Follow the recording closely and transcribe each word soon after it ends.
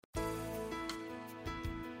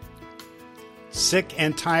Sick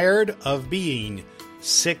and tired of being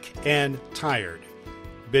sick and tired.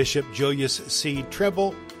 Bishop Julius C.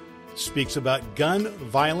 Trimble speaks about gun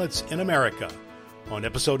violence in America on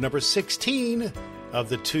episode number 16 of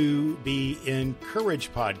the To Be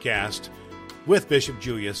Encouraged podcast with Bishop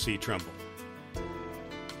Julius C. Trimble.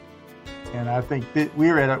 And I think that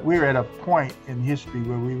we're at a point in history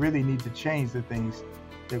where we really need to change the things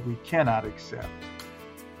that we cannot accept.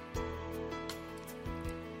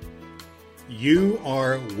 You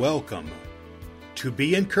are welcome to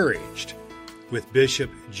Be Encouraged with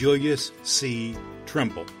Bishop Julius C.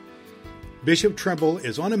 Trimble. Bishop Trimble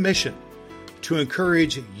is on a mission to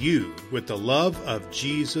encourage you with the love of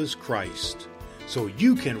Jesus Christ so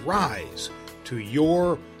you can rise to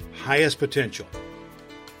your highest potential.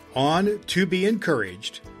 On To Be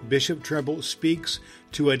Encouraged, Bishop Trimble speaks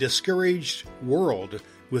to a discouraged world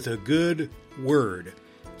with a good word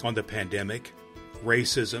on the pandemic,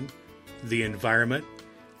 racism, the environment,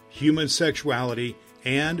 human sexuality,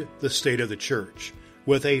 and the state of the church,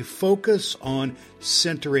 with a focus on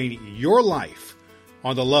centering your life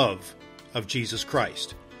on the love of Jesus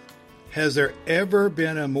Christ. Has there ever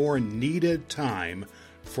been a more needed time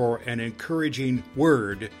for an encouraging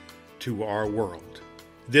word to our world?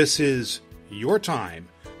 This is your time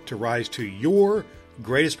to rise to your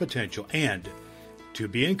greatest potential and to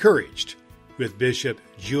be encouraged with Bishop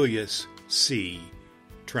Julius C.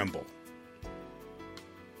 Trimble.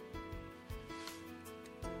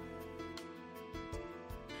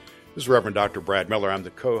 This is Reverend Dr. Brad Miller. I'm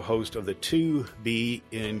the co-host of the To Be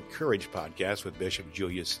Encouraged podcast with Bishop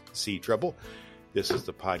Julius C. Trimble. This is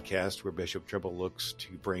the podcast where Bishop Trimble looks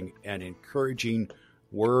to bring an encouraging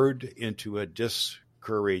word into a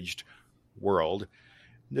discouraged world.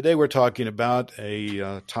 Today we're talking about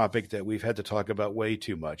a topic that we've had to talk about way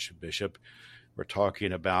too much, Bishop. We're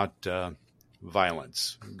talking about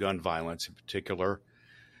violence, gun violence in particular.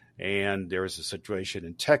 And there was a situation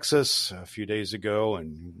in Texas a few days ago,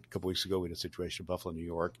 and a couple weeks ago we had a situation in Buffalo, New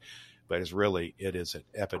York. But it is an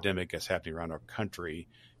epidemic that's happening around our country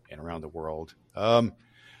and around the world.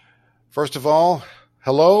 First of all,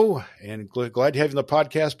 hello, and glad to have you on the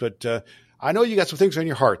podcast. But I know you got some things on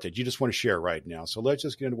your heart that you just want to share right now. So let's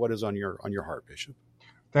just get into what is on your heart, Bishop.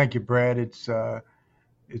 Thank you, Brad. It's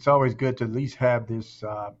always good to at least have this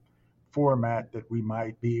format that we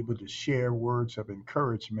might be able to share words of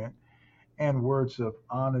encouragement and words of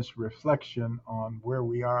honest reflection on where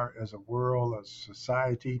we are as a world, as a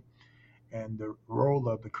society, and the role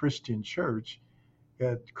of the Christian church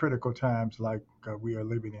at critical times like we are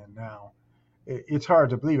living in now. It's hard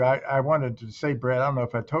to believe. I wanted to say, Brad, I don't know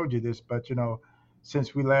if I told you this, but,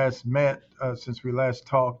 since we last met, since we last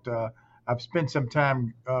talked, I've spent some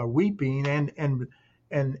time weeping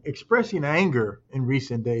and expressing anger in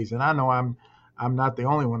recent days. And I know I'm not the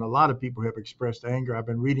only one. A lot of people have expressed anger. I've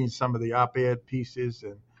been reading some of the op-ed pieces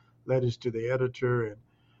and letters to the editor and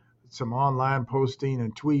some online posting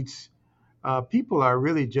and tweets. People are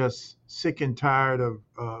really just sick and tired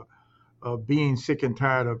of being sick and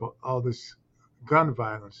tired of all this gun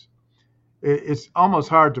violence. It's almost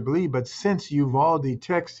hard to believe, but since Uvalde,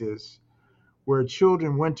 Texas, where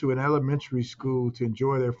children went to an elementary school to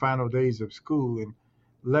enjoy their final days of school and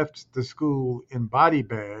left the school in body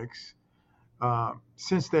bags.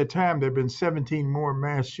 Since that time, there have been 17 more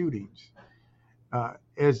mass shootings,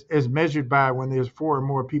 as measured by when there's 4 or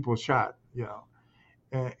more people shot.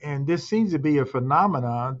 And this seems to be a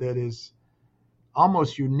phenomenon that is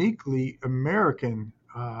almost uniquely American.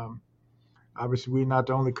 Obviously, we're not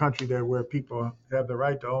the only country there where people have the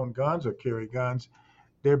right to own guns or carry guns.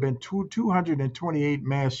 There have been 228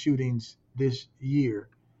 mass shootings this year.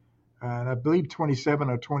 And I believe 27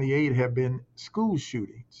 or 28 have been school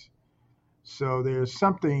shootings. So there's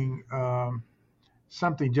something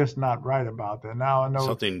just not right about that. Now I know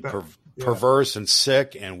something perverse and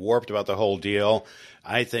sick and warped about the whole deal.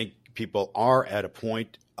 I think people are at a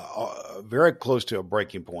point very close to a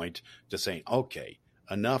breaking point to saying, okay,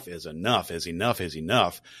 enough is enough. Enough is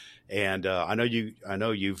enough. And I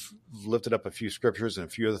know you've lifted up a few scriptures and a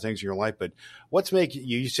few other things in your life, but what's making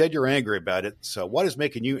you said you're angry about it. So what is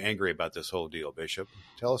making you angry about this whole deal, Bishop?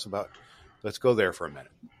 Tell us let's go there for a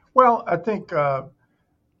minute. Well, I think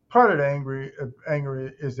part of the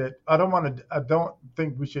anger is that I don't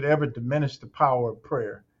think we should ever diminish the power of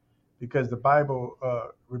prayer, because the Bible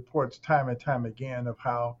reports time and time again of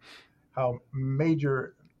how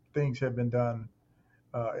major things have been done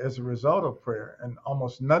as a result of prayer, and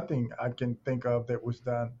almost nothing I can think of that was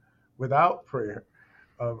done without prayer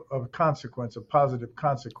of consequence, of positive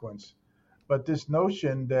consequence. But this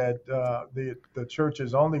notion that the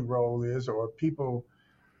church's only role is, or people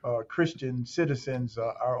Christian citizens,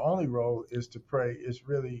 our only role is to pray is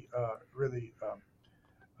really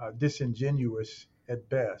disingenuous at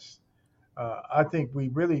best. I think we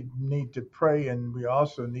really need to pray, and we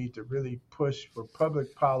also need to really push for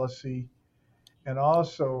public policy, and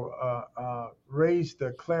also raise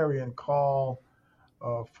the clarion call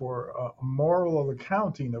for a moral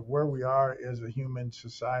accounting of where we are as a human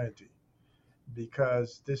society.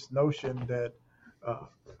 Because this notion that uh,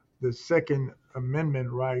 the Second Amendment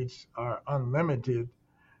rights are unlimited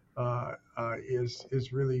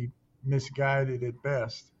is really misguided at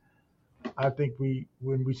best. I think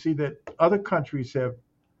when we see that other countries have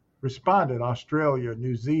responded, Australia,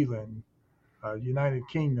 New Zealand, United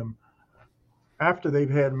Kingdom, after they've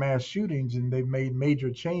had mass shootings and they've made major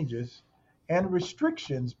changes and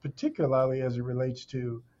restrictions, particularly as it relates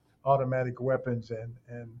to automatic weapons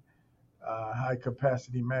and high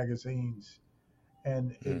capacity magazines.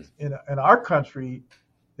 And Mm. in our country,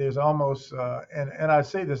 there's almost and I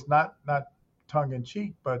say this not tongue in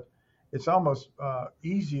cheek, but it's almost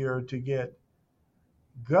easier to get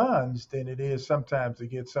guns than it is sometimes to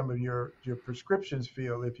get some of your prescriptions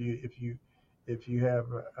filled if you have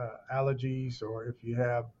allergies or if you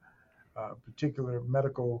have particular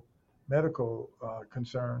medical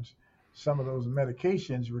concerns. Some of those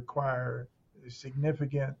medications require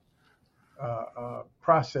significant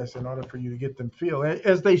process in order for you to get them filled,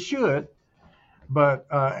 as they should. But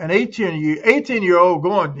an 18 year old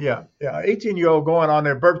going, yeah, 18-year old going on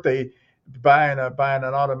their birthday buying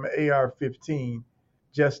an Autumn AR-15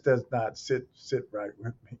 just does not sit right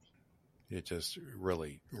with me. It just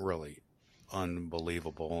really, really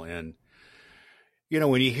unbelievable. And, you know,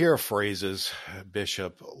 when you hear phrases,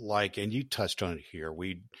 Bishop, like, and you touched on it here,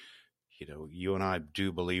 you and I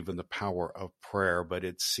do believe in the power of prayer, but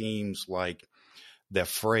it seems like the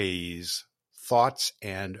phrase thoughts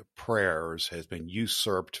and prayers has been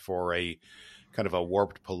usurped for a kind of a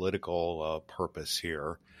warped political purpose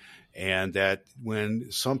here. And that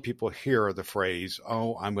when some people hear the phrase,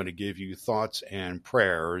 oh, I'm going to give you thoughts and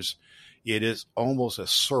prayers, it is almost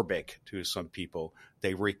acerbic to some people.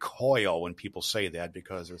 They recoil when people say that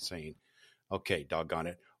because they're saying, okay, doggone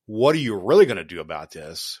it, what are you really going to do about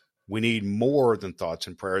this? We need more than thoughts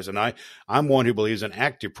and prayers. And I'm one who believes in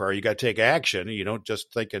active prayer. You got to take action. You don't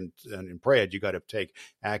just think and pray it. You got to take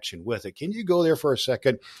action with it. Can you go there for a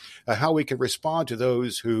second? How we can respond to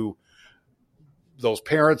those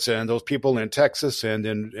parents and those people in Texas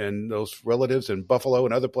and those relatives in Buffalo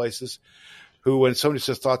and other places who, when somebody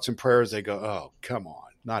says thoughts and prayers, they go, oh, come on,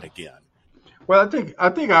 not again. Well, I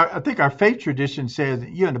think our faith tradition says,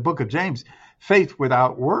 in the book of James, faith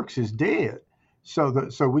without works is dead.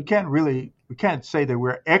 So we can't say that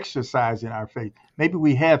we're exercising our faith. Maybe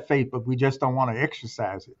we have faith, but we just don't want to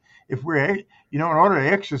exercise it. If in order to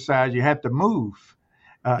exercise, you have to move.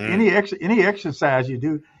 Any exercise you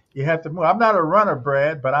do, you have to move. I'm not a runner,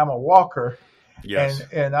 Brad, but I'm a walker, Yes.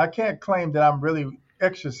 and I can't claim that I'm really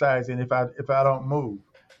exercising if I don't move.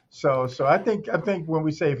 So I think when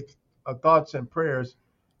we say thoughts and prayers,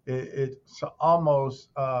 it's almost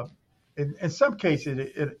in some cases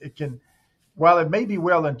it can, while it may be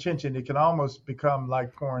well intentioned, it can almost become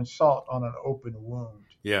like pouring salt on an open wound.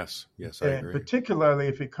 Yes. I And agree. particularly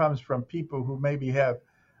if it comes from people who maybe have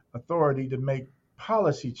authority to make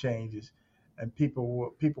policy changes, and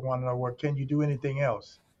people want to know, well, can you do anything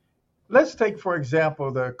else? Let's take, for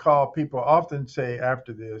example, the call people often say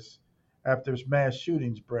after mass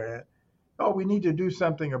shootings, Brad. Oh, we need to do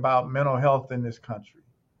something about mental health in this country.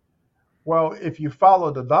 Well, if you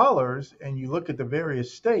follow the dollars and you look at the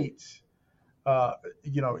various states,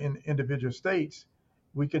 in individual states,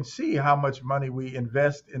 we can see how much money we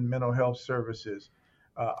invest in mental health services.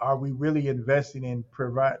 Are we really investing in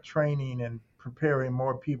provide training and preparing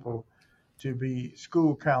more people to be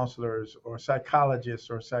school counselors or psychologists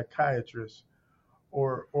or psychiatrists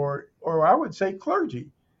or I would say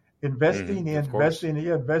clergy? Investing in Of course.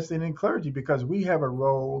 investing in clergy, because we have a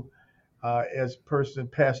role as person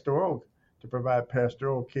pastoral to provide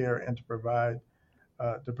pastoral care and to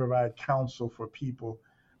provide counsel for people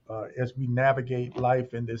as we navigate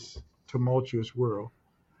life in this tumultuous world.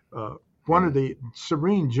 One of Mm. the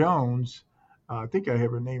Serene Jones, I think I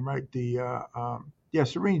have her name right.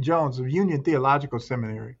 Serene Jones of Union Theological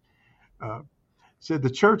Seminary uh, said the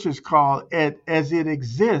church is called as it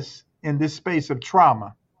exists in this space of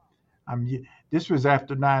trauma. This was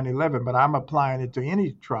after 9/11, but I'm applying it to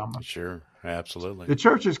any trauma. Sure. Absolutely. The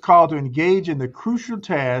church is called to engage in the crucial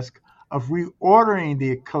task of reordering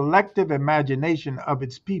the collective imagination of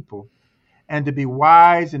its people and to be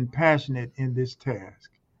wise and passionate in this task.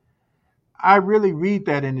 I really read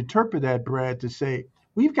that and interpret that, Brad, to say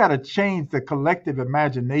we've got to change the collective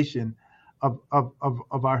imagination of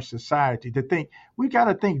our society to think we've got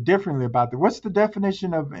to think differently about that. What's the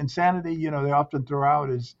definition of insanity? They often throw out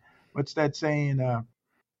is what's that saying?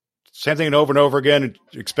 Same thing over and over again,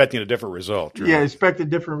 expecting a different result. Yeah, Right. expect a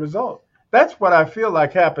different result. That's what I feel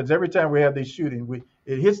like happens every time we have these shootings.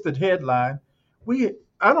 It hits the headline.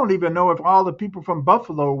 I don't even know if all the people from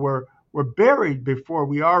Buffalo were buried before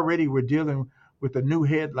we already were dealing with a new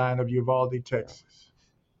headline of Uvalde, Texas.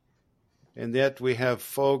 And yet we have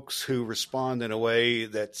folks who respond in a way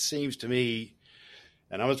that seems to me,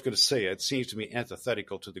 and I was going to say it seems to me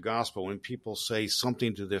antithetical to the gospel when people say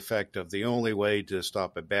something to the effect of the only way to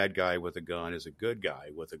stop a bad guy with a gun is a good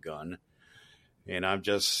guy with a gun. And I'm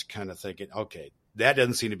just kind of thinking, okay, that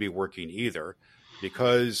doesn't seem to be working either,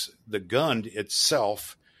 because the gun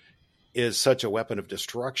itself is such a weapon of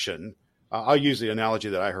destruction. I'll use the analogy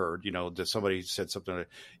that I heard, that somebody said something.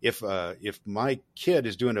 If my kid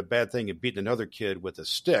is doing a bad thing and beating another kid with a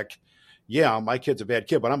stick, yeah, my kid's a bad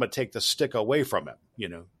kid, but I'm going to take the stick away from him,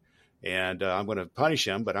 and I'm going to punish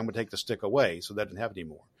him, but I'm going to take the stick away so that doesn't happen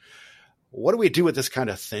anymore. What do we do with this kind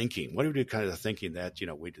of thinking? What do we do kind of thinking that,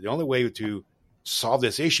 the only way to solve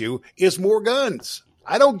this issue is more guns?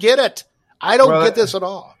 I don't get it. I don't get this at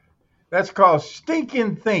all. That's called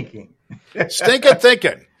stinking thinking. Stinking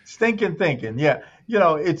thinking. Stinking thinking. Yeah.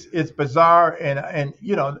 It's bizarre. And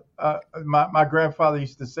my grandfather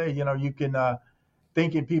used to say, you can,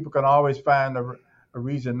 thinking people can always find a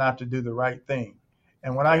reason not to do the right thing.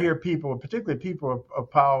 And when I hear people, particularly people of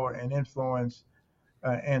power and influence,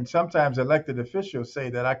 and sometimes elected officials say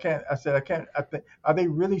that, I can't, are they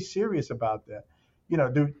really serious about that?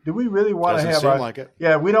 Do we really want to have like it.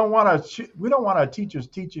 Yeah, we don't want our teachers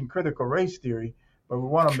teaching critical race theory, but we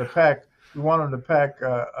want them to pack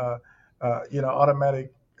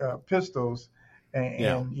automatic pistols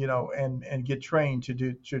and get trained to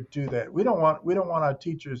do that. We don't want our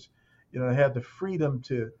teachers, to have the freedom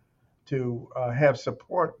to have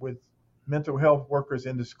support with mental health workers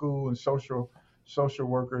in the school and social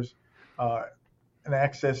workers, and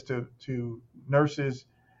access to nurses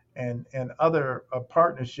and other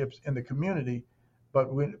partnerships in the community.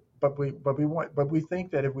 But we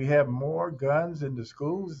think that if we have more guns in the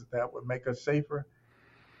schools, that would make us safer.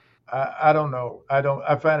 I don't know.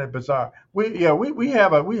 I find it bizarre. Go ahead.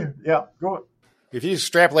 If you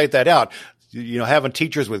extrapolate that out, having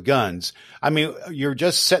teachers with guns, I mean, you're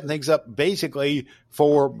just setting things up basically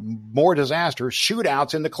for more disasters,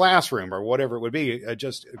 shootouts in the classroom or whatever it would be.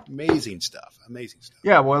 Just amazing stuff.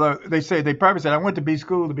 Yeah, well, they probably said, I went to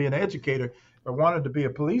school to be an educator. If I wanted to be a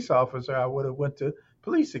police officer, I would have went to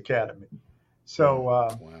police academy. So,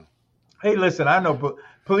 wow. Hey, listen, I know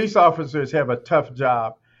police officers have a tough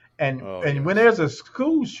job. And when there's a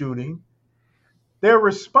school shooting, they're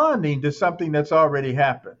responding to something that's already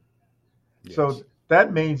happened. Yes. So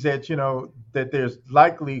that means that, that there's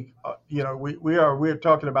likely, we're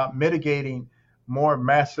talking about mitigating more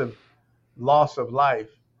massive loss of life,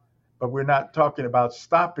 but we're not talking about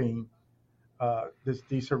stopping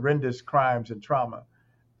these horrendous crimes and trauma.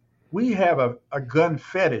 We have a gun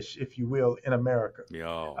fetish, if you will, in America.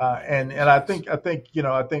 And I think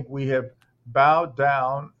we have bowed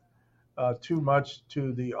down too much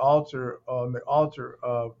to the altar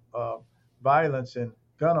of violence and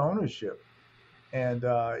gun ownership, and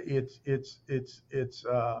it's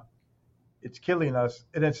killing us.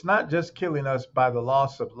 And it's not just killing us by the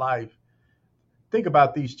loss of life. Think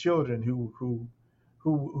about these children who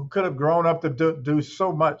could have grown up to do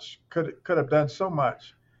so much, could have done so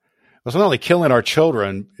much. It's not only killing our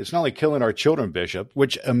children, Bishop,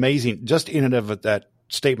 which amazing, just in and of that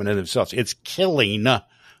statement in themselves, it's killing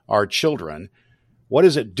our children. What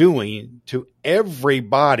is it doing to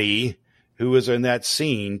everybody who is in that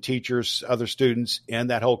scene, teachers, other students, and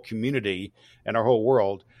that whole community and our whole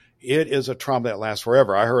world? It is a trauma that lasts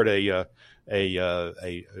forever. I heard a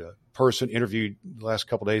person interviewed the last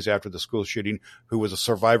couple of days after the school shooting who was a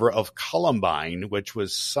survivor of Columbine, which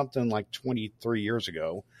was something like 23 years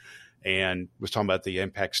ago, and was talking about the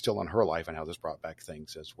impact still on her life and how this brought back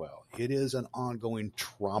things as well. It is an ongoing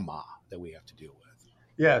trauma that we have to deal with.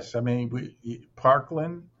 Yes, I mean,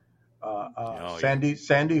 Parkland,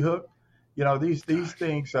 Sandy Hook, these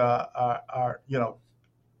things are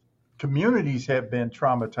communities have been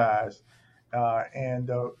traumatized, and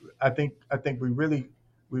I think we really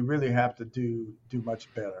have to do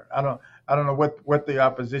much better. I don't know what the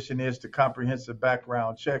opposition is to comprehensive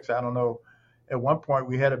background checks. I don't know. At one point,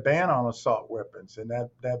 we had a ban on assault weapons, and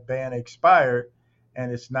that ban expired,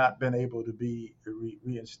 and it's not been able to be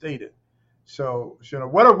reinstated. So,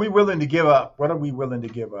 what are we willing to give up?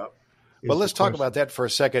 Well, is the let's talk about question. that for a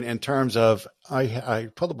second in terms of, I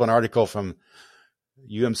pulled up an article from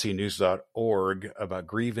umcnews.org about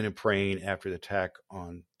grieving and praying after the attack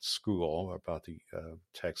on school, about the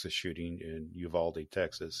Texas shooting in Uvalde,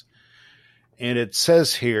 Texas. And it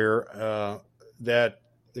says here that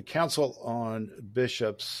the Council on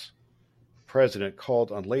Bishops president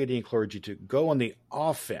called on laity and clergy to go on the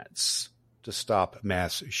offense to stop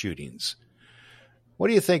mass shootings. What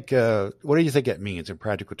do you think? What do you think that means in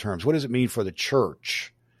practical terms? What does it mean for the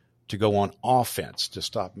church to go on offense to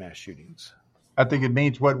stop mass shootings? I think it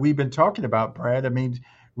means what we've been talking about, Brad. It means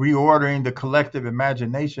reordering the collective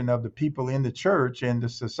imagination of the people in the church and the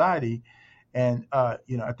society. And I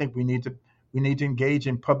think we need to engage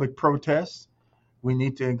in public protests. We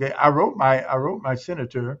need to engage. I wrote my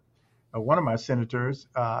senator, one of my senators,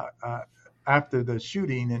 after the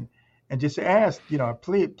shooting, and just asked,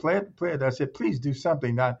 I said, please do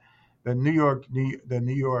something. Not the New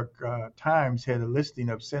York Times had a listing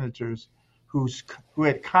of senators who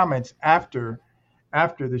had comments after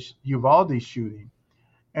the Uvalde shooting,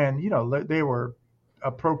 and they were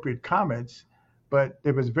appropriate comments, but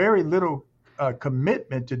there was very little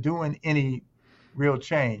commitment to doing any real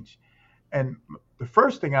change. And the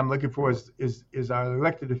first thing I'm looking for is our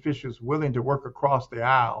elected officials willing to work across the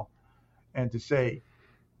aisle and to say,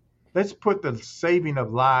 let's put the saving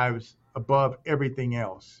of lives above everything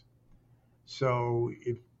else. So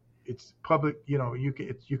if it's public, you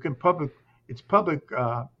can public it's public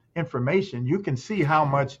information. You can see how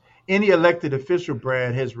much any elected official,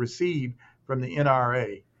 Brad, has received from the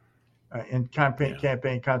NRA in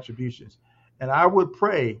campaign contributions. And I would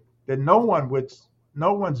pray that no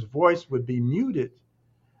one's voice would be muted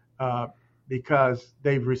uh, because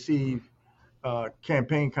they've received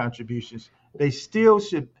campaign contributions. They still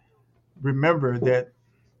should remember that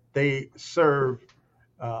they serve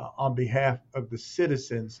on behalf of the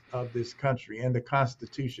citizens of this country and the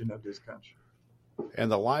Constitution of this country.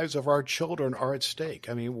 And the lives of our children are at stake.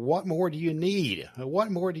 I mean, what more do you need?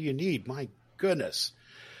 What more do you need? My goodness.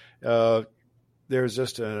 There's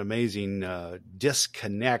just an amazing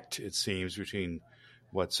disconnect, it seems, between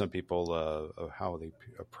what some people, how they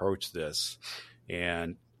approach this.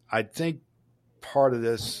 And I think part of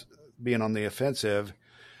this being on the offensive,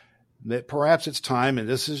 that perhaps it's time, and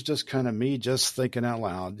this is just kind of me just thinking out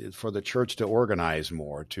loud, for the church to organize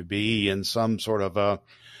more, to be in some sort of a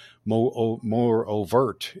more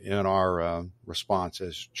overt in our response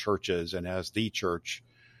as churches and as the church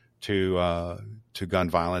to gun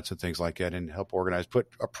violence and things like that, and help organize, put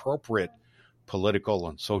appropriate political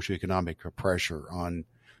and socioeconomic pressure on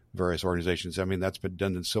various organizations. I mean, that's been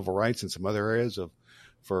done in civil rights and some other areas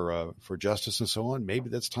for justice and so on. Maybe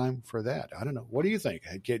that's time for that. I don't know. What do you think?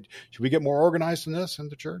 Should we get more organized in this in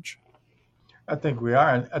the church? I think we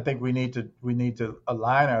are. I think we need to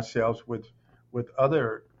align ourselves with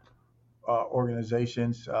other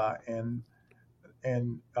organizations and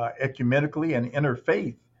ecumenically and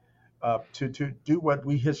interfaith to do what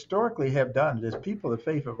we historically have done. As people of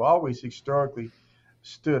faith have always historically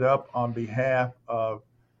stood up on behalf of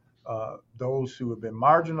those who have been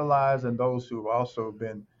marginalized and those who have also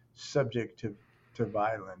been subject to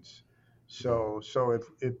violence. So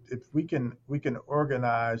if we can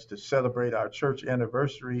organize to celebrate our church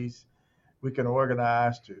anniversaries, we can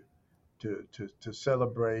organize to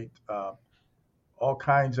celebrate all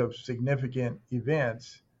kinds of significant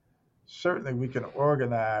events. Certainly, we can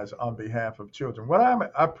organize on behalf of children. What I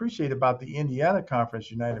appreciate about the Indiana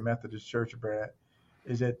Conference United Methodist Church, Brad,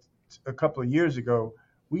 is that a couple of years ago,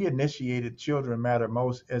 we initiated Children Matter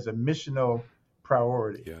Most as a missional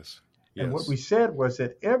priority. Yes. And what Yes. we said was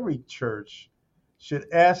that every church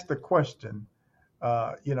should ask the question,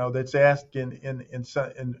 that's asked in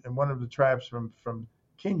one of the tribes from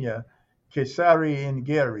Kenya, Kesari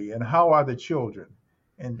Ngeri, and how are the children?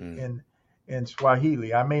 And in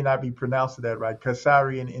Swahili, I may not be pronouncing that right,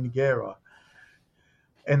 Kesari and Ngera.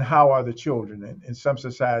 And how are the children? And in some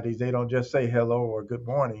societies, they don't just say hello or good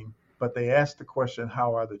morning, but they ask the question,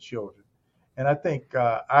 how are the children? And I think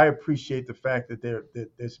I appreciate the fact that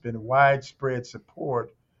there's been widespread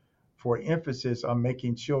support for emphasis on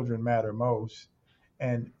making children matter most.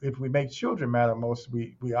 And if we make children matter most,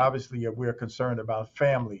 we obviously we're concerned about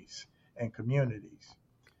families and communities.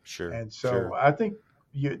 Sure. And so Sure. I think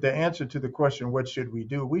the answer to the question, what should we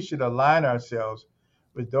do? We should align ourselves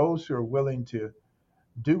with those who are willing to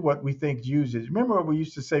do what we think Jesus. Remember what we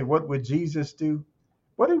used to say, what would Jesus do?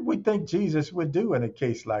 What did we think Jesus would do in a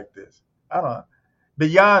case like this? I don't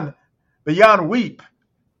know. Beyond weep.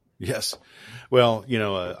 Yes. Well,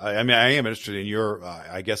 I mean, I am interested in your,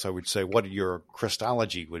 I guess I would say, what your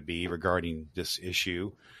Christology would be regarding this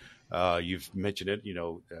issue. You've mentioned it,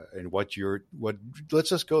 and let's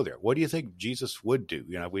just go there. What do you think Jesus would do?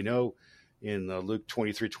 We know in Luke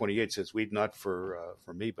 23:28 says, weep not for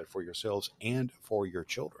me, but for yourselves and for your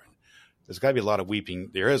children. There's got to be a lot of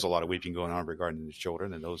weeping. There is a lot of weeping going on regarding the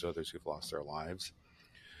children and those others who've lost their lives.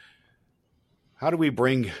 How do we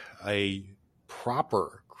bring a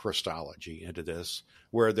proper Christology into this,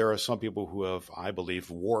 where there are some people who have, I believe,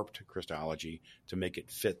 warped Christology to make it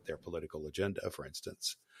fit their political agenda, for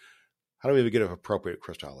instance? How do we get an appropriate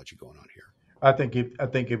Christology going on here? I think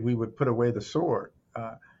if we would put away the sword,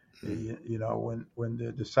 when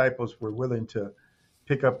the disciples were willing to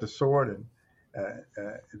pick up the sword and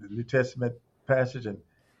the New Testament passage and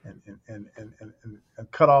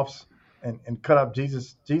cut off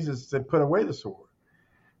Jesus said, put away the sword.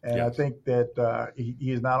 And yes. I think that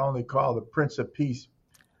he is not only called the Prince of Peace,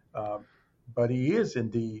 but he is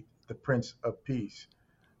indeed the Prince of Peace.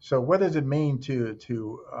 So what does it mean to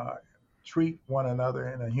treat one another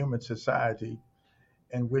in a human society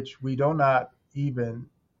in which we do not even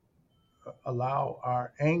allow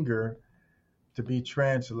our anger to be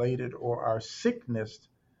translated or our sickness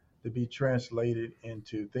to be translated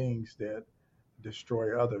into things that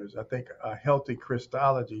destroy others? I think a healthy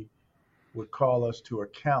Christology would call us to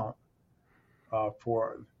account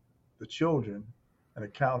for the children and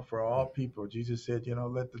account for all people. Jesus said,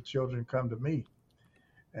 let the children come to me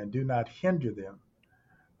and do not hinder them.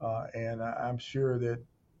 And I'm sure that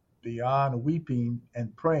beyond weeping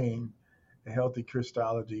and praying, a healthy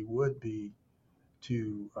Christology would be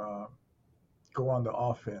to go on the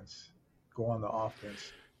offense.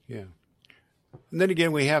 Yeah. And then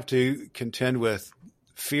again, we have to contend with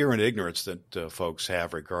fear and ignorance that folks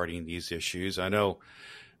have regarding these issues. I know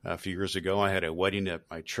a few years ago I had a wedding at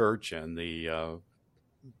my church, and the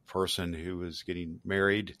person who was getting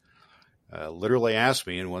married literally asked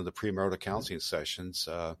me in one of the premarital counseling sessions,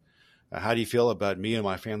 how do you feel about me and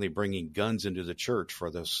my family bringing guns into the church for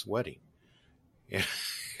this wedding? And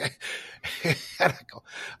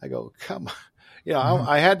I go, come on.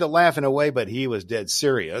 I had to laugh in a way, but he was dead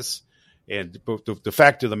serious. And the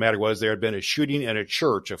fact of the matter was, there had been a shooting in a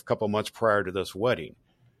church a couple months prior to this wedding.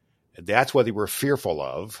 And that's what they were fearful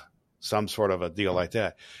of, some sort of a deal like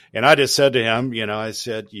that. And I just said to him, I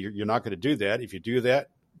said, you're not going to do that. If you do that,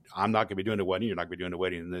 I'm not going to be doing the wedding. You're not going to be doing the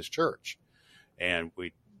wedding in this church. And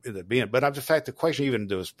but the fact the question even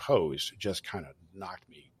that was posed just kind of knocked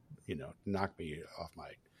me off my.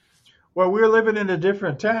 Well, we're living in a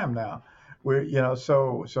different time now. We're,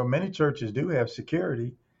 so many churches do have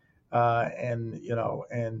security. And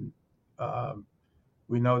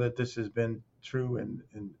we know that this has been true in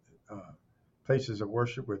places of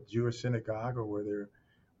worship with Jewish synagogue, or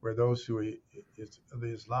where those who is the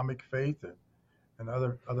Islamic faith and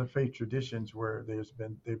other faith traditions where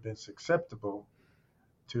they've been susceptible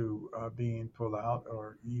to being pulled out,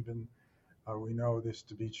 or even we know this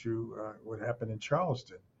to be true. What happened in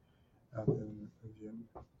Charleston? The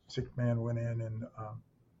sick man went in and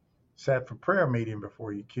sat for prayer meeting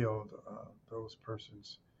before he killed those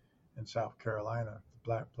persons in South Carolina,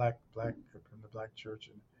 black from the black church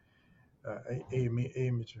and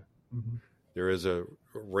amateur. Mm-hmm. There is a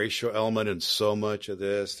racial element in so much of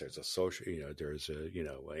this. There's a social, there's a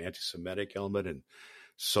an anti-Semitic element in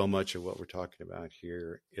so much of what we're talking about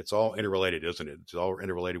here. It's all interrelated, isn't it? It's all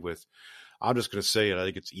interrelated with. I'm just going to say it. I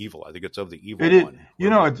think it's evil. I think it's of the evil one.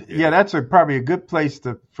 That's probably a good place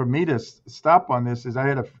for me to stop on this. Is I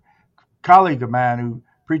had a colleague of mine who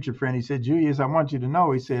preacher friend. He said, Julius, I want you to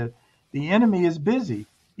know. He said, the enemy is busy.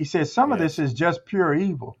 He said, some of this is just pure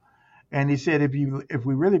evil. And he said, if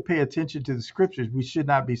we really pay attention to the scriptures, we should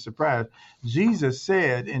not be surprised. Jesus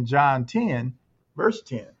said in John 10, verse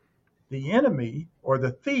 10, the enemy or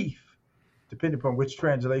the thief, depending upon which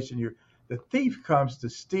translation the thief comes to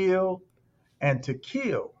steal and to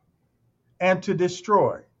kill and to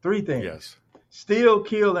destroy. Three things. Yes. Steal,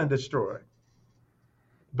 kill, and destroy.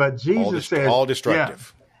 But Jesus says all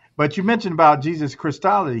destructive. Yeah. But you mentioned about Jesus'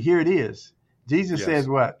 Christology. Here it is. Jesus says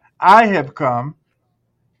what? I have come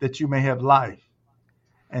that you may have life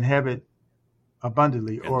and have it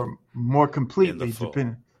abundantly or more completely,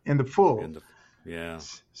 depending in the full.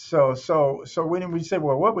 So when we say,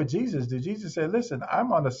 well, what would Jesus do? Jesus said, listen,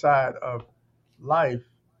 I'm on the side of life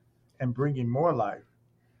and bringing more life.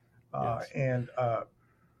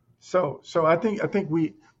 So I think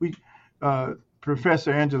we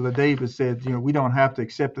Professor Angela Davis said, we don't have to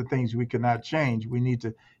accept the things we cannot change. We need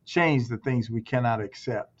to change the things we cannot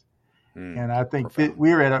accept. And I think that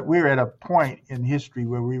we're at a point in history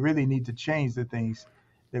where we really need to change the things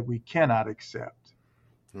that we cannot accept.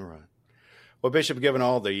 All right. Well, Bishop, given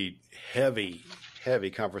all the heavy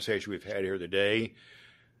conversation we've had here today,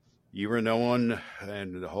 You were known,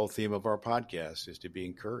 and the whole theme of our podcast is to be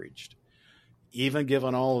encouraged. Even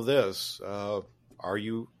given all of this, are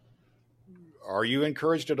you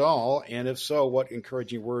encouraged at all? And if so, what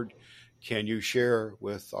encouraging word can you share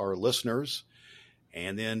with our listeners?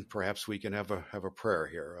 And then perhaps we can have a prayer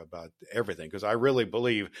here about everything, because I really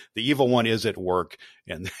believe the evil one is at work,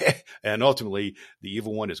 and and ultimately the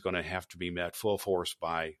evil one is going to have to be met full force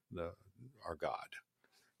by our God.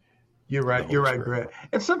 You're The right. You're Holy right, Spirit. Brett.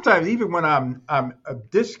 And sometimes even when I'm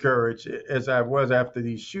discouraged, as I was after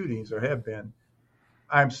these shootings or have been,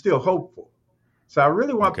 I'm still hopeful. So I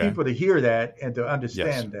really want Okay. people to hear that and to Yes.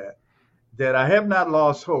 understand that I have not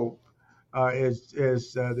lost hope. As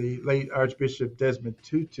the late Archbishop Desmond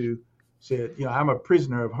Tutu said, I'm a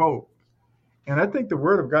prisoner of hope. And I think the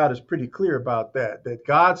Word of God is pretty clear about that. That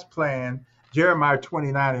God's plan, Jeremiah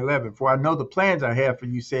 29:11, for I know the plans I have for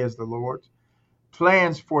you, says the Lord,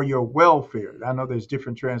 plans for your welfare. I know there's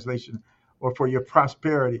different translations, or for your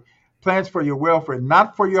prosperity, plans for your welfare,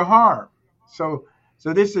 not for your harm. So,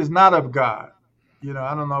 so this is not of God.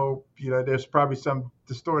 I don't know. There's probably some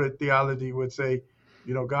distorted theology would say,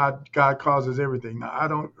 God causes everything. Now, I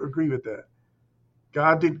don't agree with that.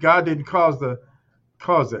 God didn't cause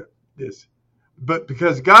this, but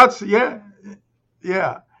because God's yeah,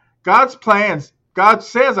 God's plans. God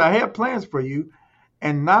says, I have plans for you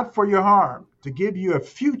and not for your harm, to give you a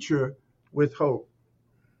future with hope.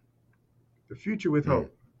 The future with Hmm.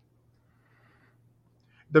 hope.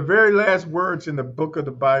 The very last words in the book of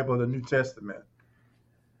the Bible, the New Testament.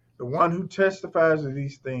 The one who testifies of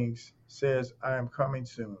these things says, I am coming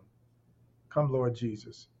soon. Come, Lord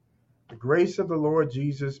Jesus. The grace of the Lord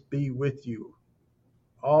Jesus be with you,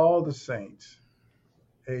 all the saints.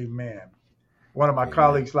 Amen. One of my Amen.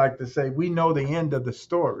 colleagues like to say, we know the end of the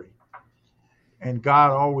story, and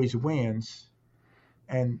God always wins,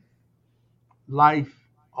 and life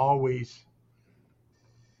always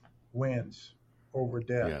wins over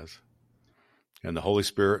death. Yes. And the Holy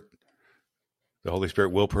Spirit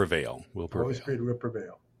will prevail. Will The Holy prevail. Spirit will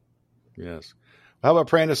prevail. Yes. How about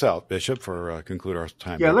praying us out, Bishop, for conclude our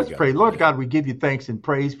time Yeah, here let's together pray. Lord today? God, we give you thanks and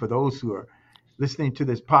praise for those who are listening to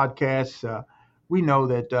this podcast. We know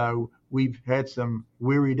that we've had some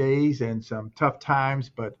weary days and some tough times,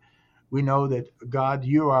 but we know that, God,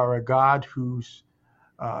 you are a God who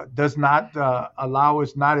does not allow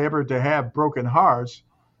us not ever to have broken hearts,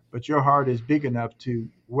 but your heart is big enough to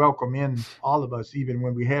welcome in all of us, even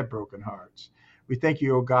when we have broken hearts. We thank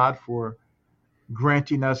you, O God, for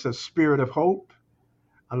granting us a spirit of hope.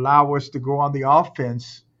 Allow us to go on the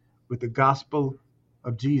offense with the gospel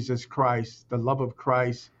of Jesus Christ, the love of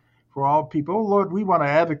Christ for all people. Oh, Lord, we want to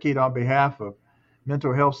advocate on behalf of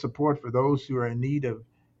mental health support for those who are in need of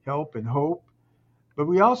help and hope. But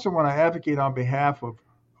we also want to advocate on behalf of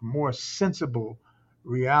a more sensible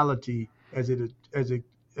reality as it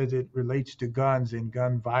relates to guns and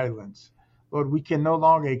gun violence. Lord, we can no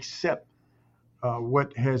longer accept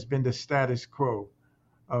what has been the status quo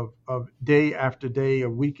of day after day,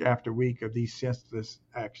 of week after week, of these senseless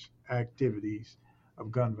activities of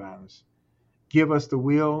gun violence. Give us the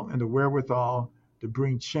will and the wherewithal to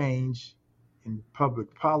bring change in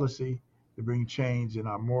public policy, to bring change in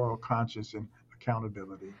our moral conscience and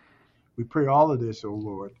accountability. We pray all of this, O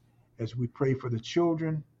Lord, as we pray for the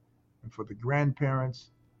children and for the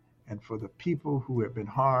grandparents and for the people who have been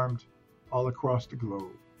harmed all across the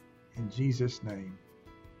globe. In Jesus' name,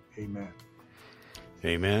 amen.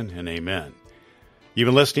 Amen and amen. You've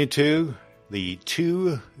been listening to the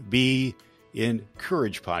To Be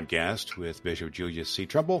Encouraged podcast with Bishop Julius C.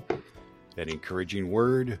 Trimble, an encouraging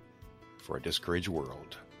word for a discouraged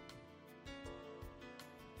world.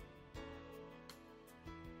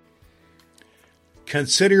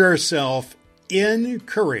 Consider yourself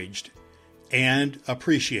encouraged and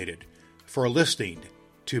appreciated for listening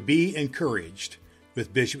to Be Encouraged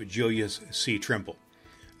with Bishop Julius C. Trimble.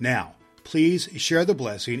 Now, please share the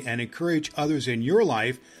blessing and encourage others in your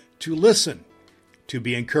life to listen to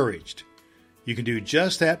Be Encouraged. You can do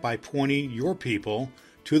just that by pointing your people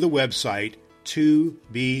to the website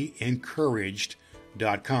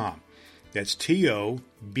tobeencouraged.com. That's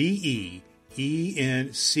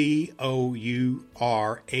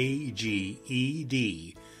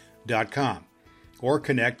TOBENCOURAGED.com. Or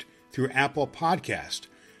connect through Apple Podcast,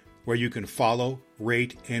 where you can follow,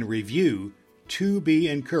 rate, and review To Be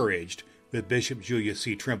Encouraged with Bishop Julius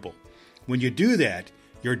C. Trimble. When you do that,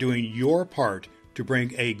 you're doing your part to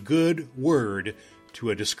bring a good word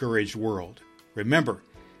to a discouraged world. Remember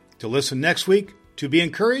to listen next week to Be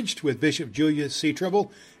Encouraged with Bishop Julius C.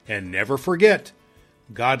 Trimble, and never forget,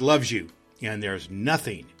 God loves you, and there's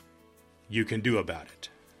nothing you can do about it.